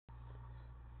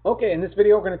Okay, in this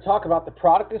video we're going to talk about the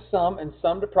product of sum and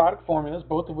sum to product formulas,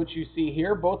 both of which you see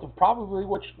here, both of probably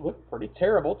which look pretty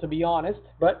terrible to be honest,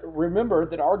 but remember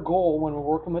that our goal when we're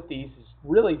working with these is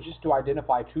really just to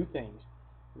identify two things.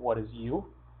 What is U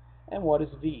and what is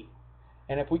V?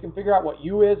 And if we can figure out what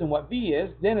U is and what V is,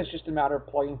 then it's just a matter of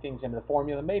plugging things into the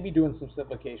formula, maybe doing some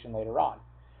simplification later on.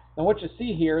 Now what you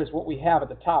see here is what we have at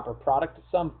the top are product to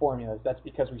sum formulas. That's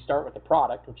because we start with the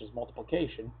product, which is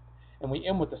multiplication, and we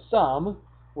end with the sum,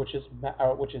 which is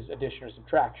addition or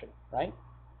subtraction, right?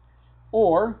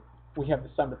 Or we have the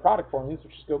sum to product formulas,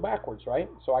 which just go backwards, right?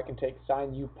 So I can take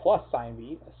sine U plus sine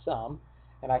V, a sum,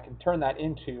 and I can turn that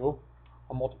into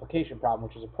a multiplication problem,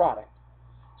 which is a product.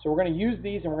 So we're going to use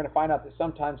these, and we're going to find out that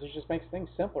sometimes it just makes things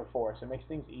simpler for us. It makes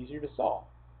things easier to solve.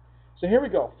 So here we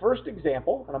go. First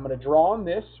example, and I'm going to draw on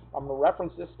this. I'm going to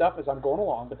reference this stuff as I'm going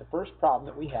along, but the first problem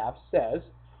that we have says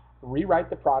rewrite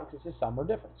the product as a sum or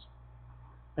difference.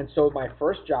 And so my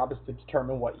first job is to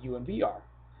determine what U and V are.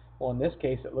 Well, in this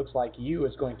case, it looks like U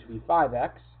is going to be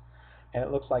 5x, and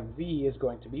it looks like V is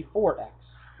going to be 4x.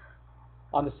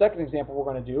 On the second example we're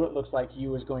going to do, it looks like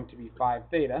U is going to be 5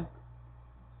 theta,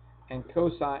 and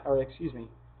 3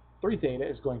 theta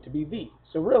is going to be V.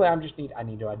 So really, I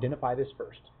need to identify this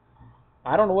first.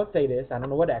 I don't know what theta is, I don't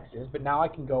know what x is, but now I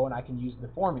can go and I can use the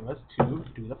formulas to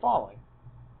do the following.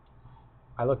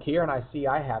 I look here and I see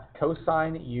I have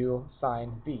cosine U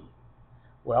sine V.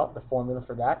 Well, the formula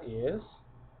for that is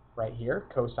right here,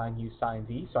 cosine U sine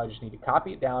V. So I just need to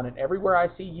copy it down, and everywhere I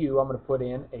see U, I'm going to put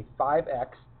in a 5x.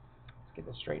 Let's get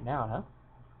this straightened out, huh?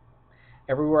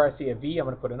 Everywhere I see a V, I'm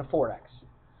going to put in a 4x.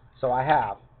 So I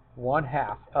have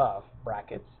 1/2 of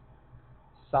brackets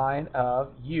sine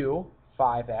of U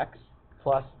 5x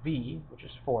plus V, which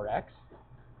is 4x,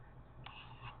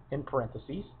 in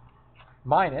parentheses,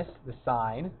 minus the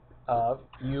sine of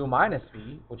U minus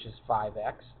V, which is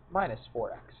 5x minus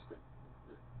 4x.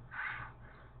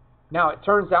 Now it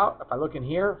turns out, if I look in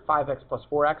here, 5x plus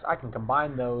 4x, I can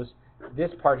combine those.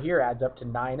 This part here adds up to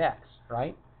 9x,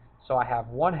 right? So I have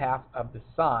 1/2 of the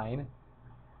sine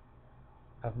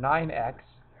of 9x.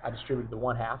 I distributed the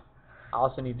 1/2. I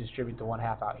also need to distribute the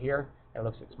 1/2 out here. It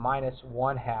looks like it's minus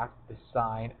 1/2 the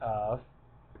sine of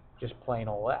just plain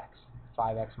old x.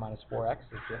 5x minus 4x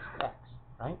is just x,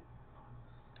 right?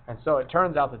 And so it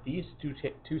turns out that these two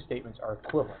statements are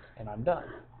equivalent, and I'm done.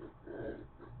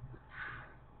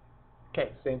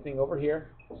 Okay, same thing over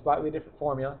here. Slightly different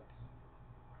formula.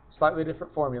 Slightly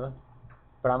different formula.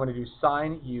 But I'm going to do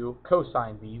sine U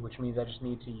cosine V, which means I just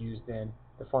need to use then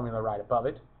the formula right above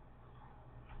it.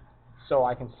 So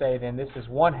I can say then this is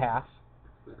 1/2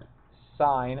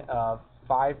 sine of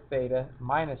 5 theta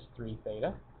minus 3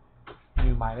 theta,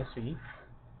 U minus V,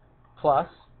 plus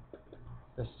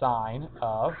the sine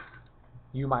of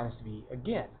U minus V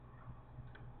again,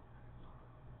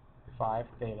 5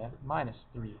 theta minus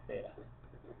 3 theta.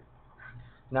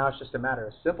 Now it's just a matter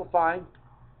of simplifying.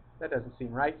 That doesn't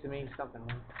seem right to me. Something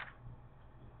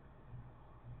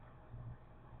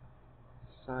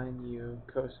sine U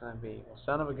cosine V. Well,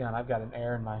 son of a gun, I've got an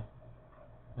error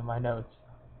in my notes.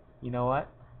 You know what?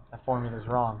 That formula is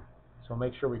wrong. So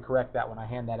make sure we correct that when I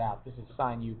hand that out. This is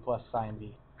sine U plus sine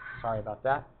V. Sorry about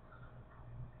that.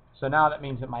 So now that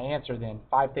means that my answer then,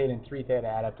 5 theta and 3 theta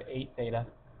add up to 8 theta.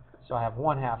 So I have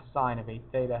 1/2 sine of 8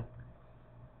 theta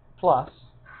plus,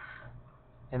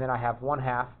 and then I have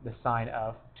 1/2 the sine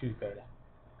of 2 theta.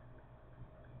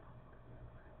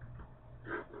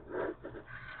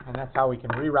 And that's how we can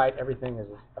rewrite everything as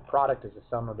a product as a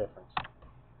sum or difference.